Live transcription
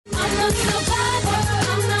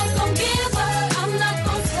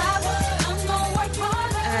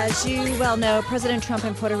well know, President Trump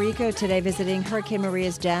in Puerto Rico today visiting Hurricane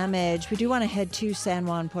Maria's damage. We do want to head to San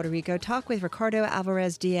Juan, Puerto Rico, talk with Ricardo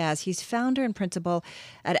Alvarez-Diaz. He's founder and principal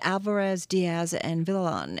at Alvarez-Diaz and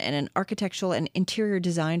Villalon, and an architectural and interior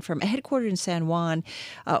design firm headquartered in San Juan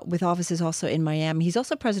with offices also in Miami. He's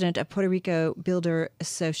also president of Puerto Rico Builder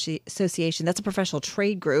Association. That's a professional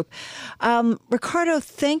trade group. Ricardo,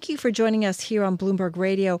 thank you for joining us here on Bloomberg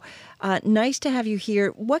Radio. Nice to have you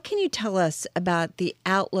here. What can you tell us about the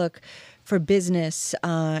outlook for business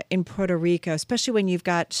in Puerto Rico, especially when you've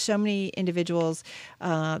got so many individuals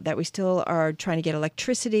that we still are trying to get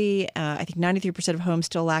electricity? I think 93% of homes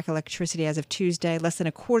still lack electricity as of Tuesday. Less than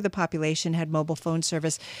a quarter of the population had mobile phone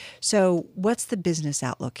service. So what's the business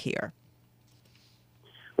outlook here?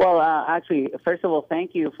 Well, actually, first of all,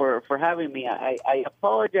 thank you for having me. I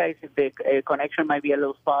apologize if the connection might be a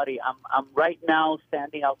little spotty. I'm right now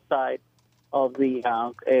standing outside of the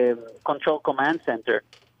control command center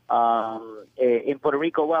in Puerto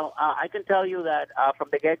Rico. Well, I can tell you that from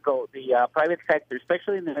the get-go, the private sector,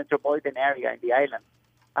 especially in the metropolitan area in the island,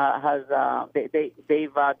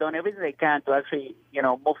 they've done everything they can to actually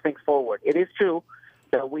move things forward. It is true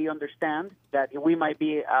that we understand that we might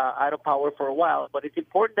be out of power for a while, but it's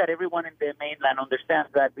important that everyone in the mainland understands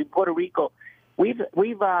that in Puerto Rico, we've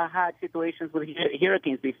had situations with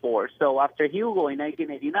hurricanes before. So after Hugo in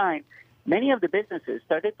 1989, many of the businesses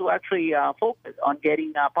started to actually focus on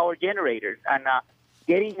getting power generators and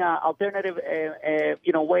getting alternative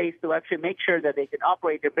ways to actually make sure that they can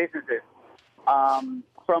operate their businesses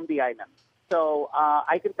from the island. So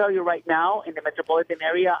I can tell you right now, in the metropolitan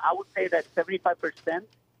area, I would say that 75%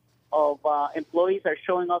 of employees are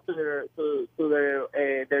showing up to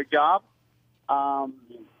their job,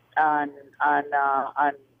 and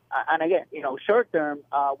again, short term,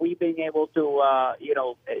 we've been able to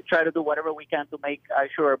try to do whatever we can to make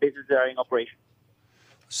sure our businesses are in operation.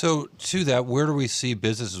 So to that, where do we see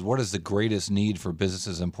businesses? What is the greatest need for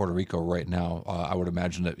businesses in Puerto Rico right now? I would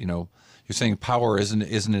imagine that you're saying power isn't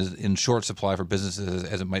as in short supply for businesses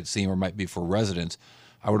as it might seem or might be for residents.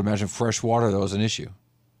 I would imagine fresh water, though, is an issue.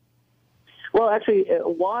 Well, actually,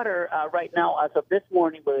 water right now, as of this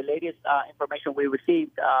morning, with the latest information we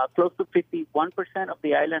received, close to 51% of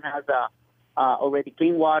the island has already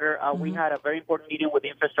clean water. We had a very important meeting with the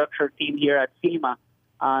infrastructure team here at FEMA,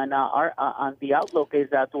 and the outlook is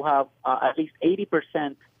to have at least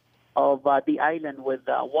 80% of the island with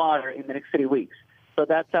water in the next 3 weeks. So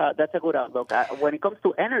that's a good outlook. When it comes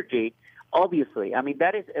to energy, obviously, I mean,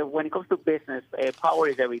 that is when it comes to business, power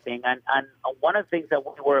is everything. And one of the things that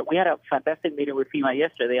we had a fantastic meeting with FEMA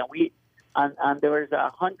yesterday, and there was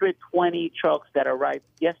 120 trucks that arrived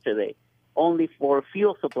yesterday, only for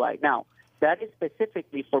fuel supply. Now, that is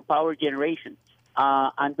specifically for power generation,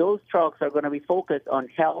 and those trucks are going to be focused on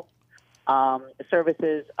health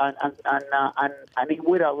services, and it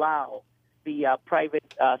would allow the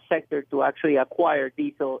private sector to actually acquire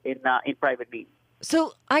diesel in private needs.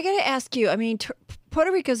 So I got to ask you, I mean,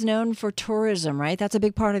 Puerto Rico is known for tourism, right? That's a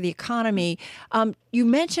big part of the economy. You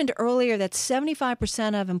mentioned earlier that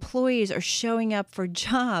 75% of employees are showing up for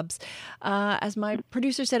jobs. As my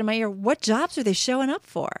producer said in my ear, what jobs are they showing up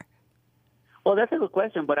for? Well, that's a good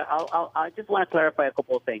question, but I just want to clarify a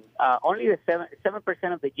couple of things. Only the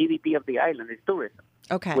 7% of the GDP of the island is tourism,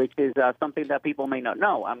 okay, which is something that people may not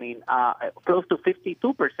know. I mean, close to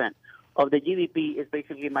 52% of the GDP is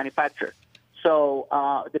basically manufactured. So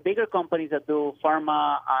the bigger companies that do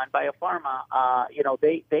pharma and biopharma,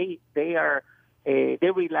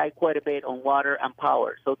 they rely quite a bit on water and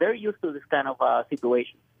power. So they're used to this kind of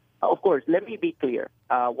situation. Of course, let me be clear.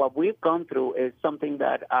 What we've gone through is something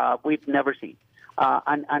that we've never seen.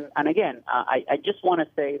 And again, I just want to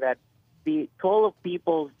say that the toll of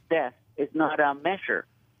people's death is not a measure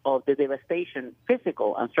of the devastation,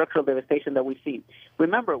 physical and structural devastation that we've seen.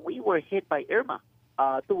 Remember, we were hit by Irma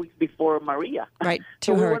 2 weeks before Maria. Right,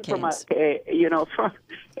 two hurricanes. We went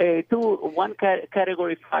from one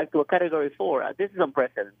category 5 to a category 4. This is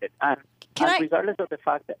unprecedented. And regardless of the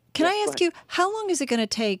fact that... Can I ask you, how long is it going to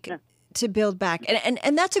take to build back?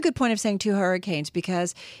 And that's a good point of saying 2 hurricanes,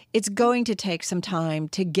 because it's going to take some time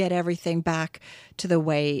to get everything back to the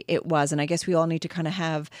way it was. And I guess we all need to kind of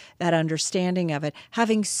have that understanding of it.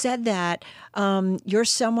 Having said that, you're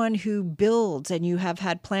someone who builds and you have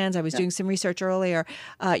had plans. I was doing some research earlier.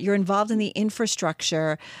 You're involved in the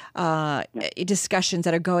infrastructure discussions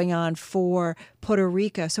that are going on for Puerto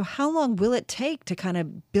Rico. So how long will it take to kind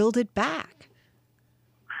of build it back?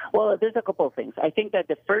 Well, there's a couple of things. I think that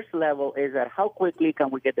the first level is that how quickly can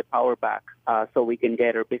we get the power back so we can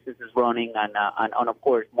get our businesses running and of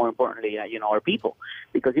course, more importantly, our people.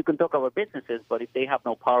 Because you can talk about businesses, but if they have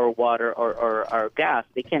no power, water, or gas,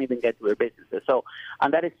 they can't even get to their businesses. So,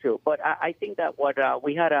 and that is true. But I think that what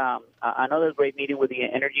we had another great meeting with the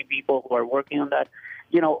energy people who are working on that.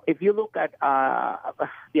 If you look at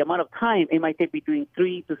the amount of time, it might take between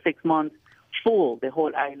 3 to 6 months full the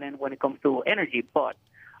whole island when it comes to energy. But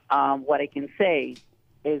what I can say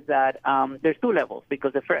is that there's two levels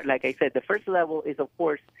because, like I said, the first level is, of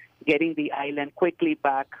course, getting the island quickly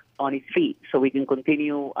back on its feet so we can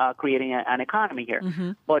continue creating an economy here.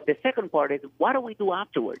 Mm-hmm. But the second part is, what do we do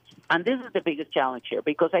afterwards? And this is the biggest challenge here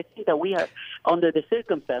because I think that we are, under the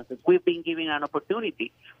circumstances, we've been given an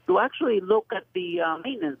opportunity to actually look at the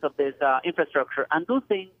maintenance of this infrastructure and do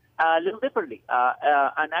things a little differently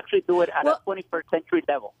and actually do it at a 21st century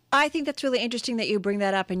level. I think that's really interesting that you bring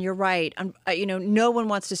that up, and you're right. No one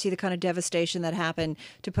wants to see the kind of devastation that happened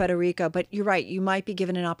to Puerto Rico, but you're right. You might be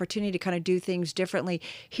given an opportunity to kind of do things differently.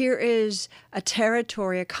 Here is a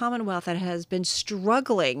territory, a commonwealth that has been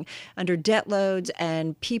struggling under debt loads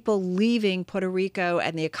and people leaving Puerto Rico,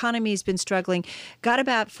 and the economy's been struggling. Got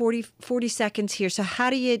about 40 seconds here. So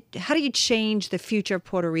how do you change the future of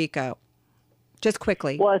Puerto Rico? Just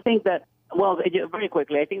quickly. Well, I think that, very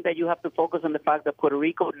quickly, I think that you have to focus on the fact that Puerto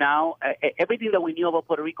Rico now, everything that we knew about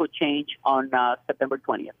Puerto Rico changed on September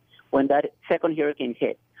 20th when that second hurricane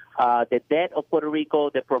hit. The debt of Puerto Rico,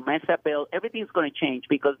 the Promesa bill, everything's going to change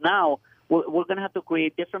because now we're going to have to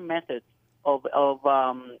create different methods of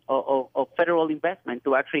federal investment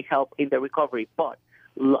to actually help in the recovery. But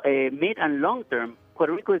mid and long term,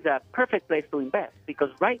 Puerto Rico is a perfect place to invest because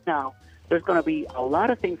right now, there's going to be a lot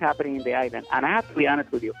of things happening in the island. And I have to be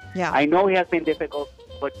honest with you. Yeah. I know it has been difficult,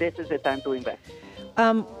 but this is the time to invest.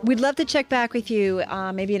 We'd love to check back with you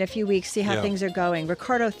maybe in a few weeks, see how things are going.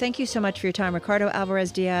 Ricardo, thank you so much for your time. Ricardo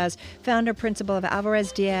Alvarez-Diaz, founder, principal of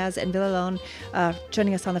Alvarez-Diaz and Villalon,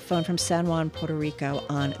 joining us on the phone from San Juan, Puerto Rico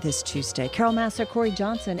on this Tuesday. Carol Massar, Cory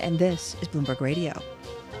Johnson, and this is Bloomberg Radio.